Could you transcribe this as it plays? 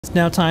It's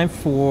now time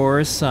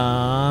for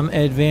some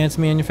advanced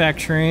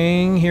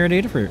manufacturing here at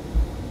Adafruit.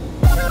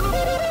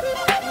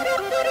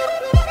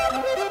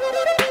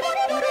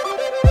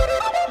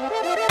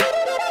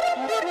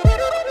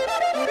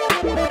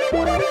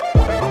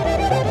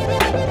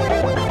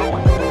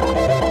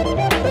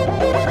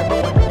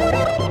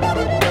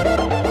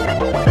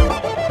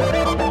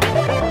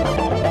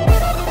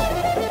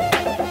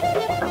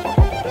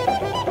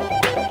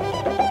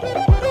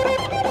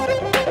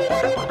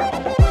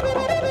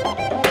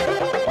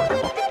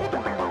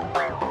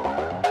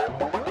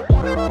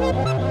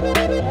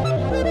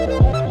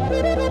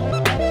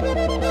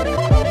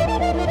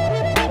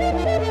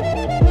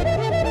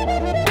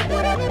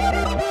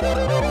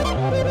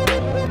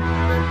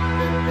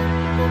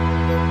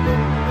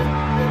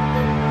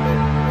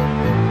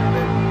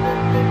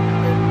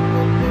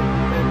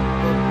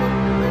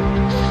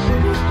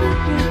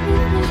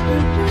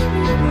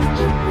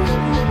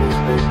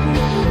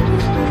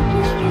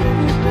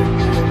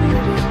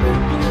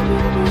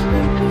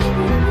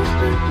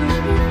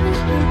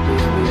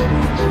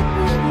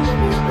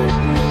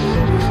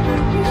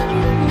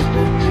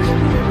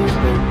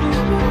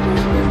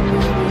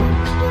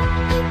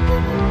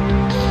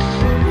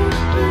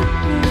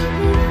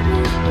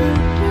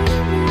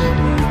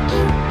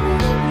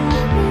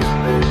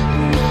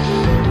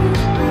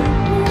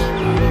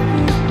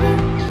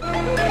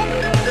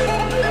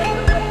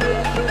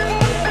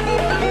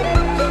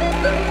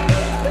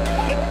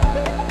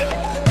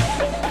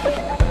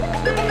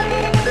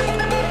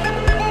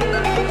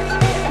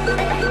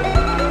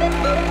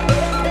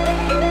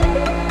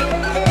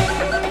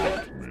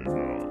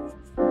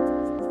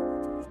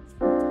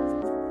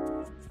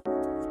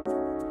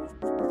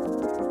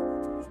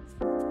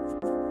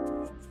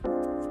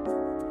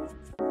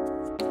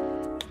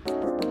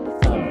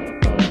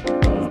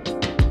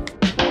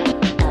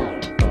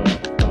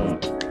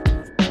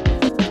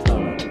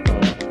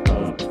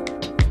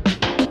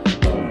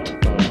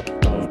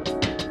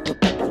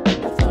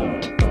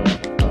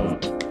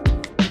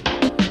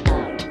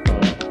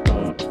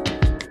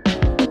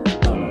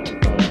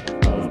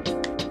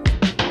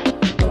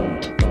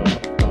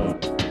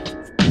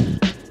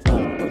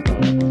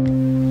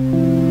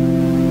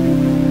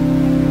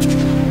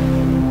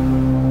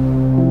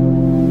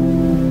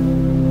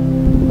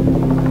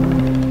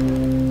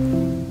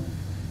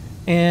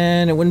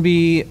 And it wouldn't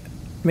be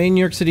made in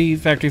New York City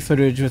factory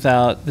footage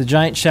without the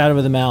giant shadow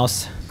of the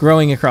mouse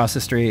growing across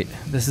the street.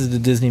 This is the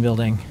Disney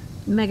building.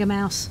 Mega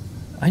Mouse.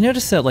 I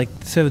noticed that,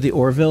 so the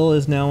Orville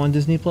is now on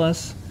Disney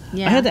Plus.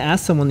 Yeah. I had to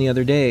ask someone the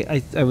other day.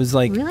 I was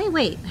like, really?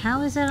 Wait,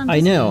 how is that on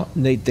Disney? I know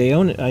they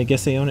own it. I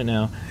guess they own it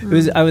now.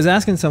 I was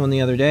asking someone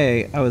the other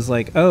day. I was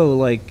like,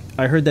 oh,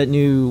 I heard that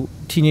new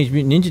Teenage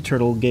Mutant Ninja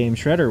Turtle game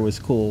Shredder was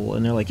cool,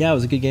 and they're like, yeah, it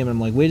was a good game. And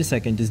I'm like, wait a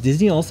second, does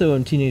Disney also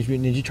own Teenage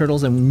Mutant Ninja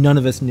Turtles? And none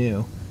of us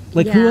knew.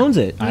 Who owns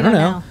it? I don't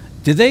know.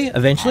 Did they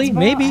eventually? Hasbro?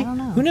 Maybe. I don't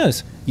know. Who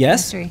knows?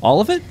 Yes, Mystery. all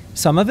of it,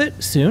 some of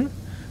it, soon.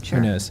 Sure.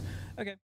 Who knows? Okay.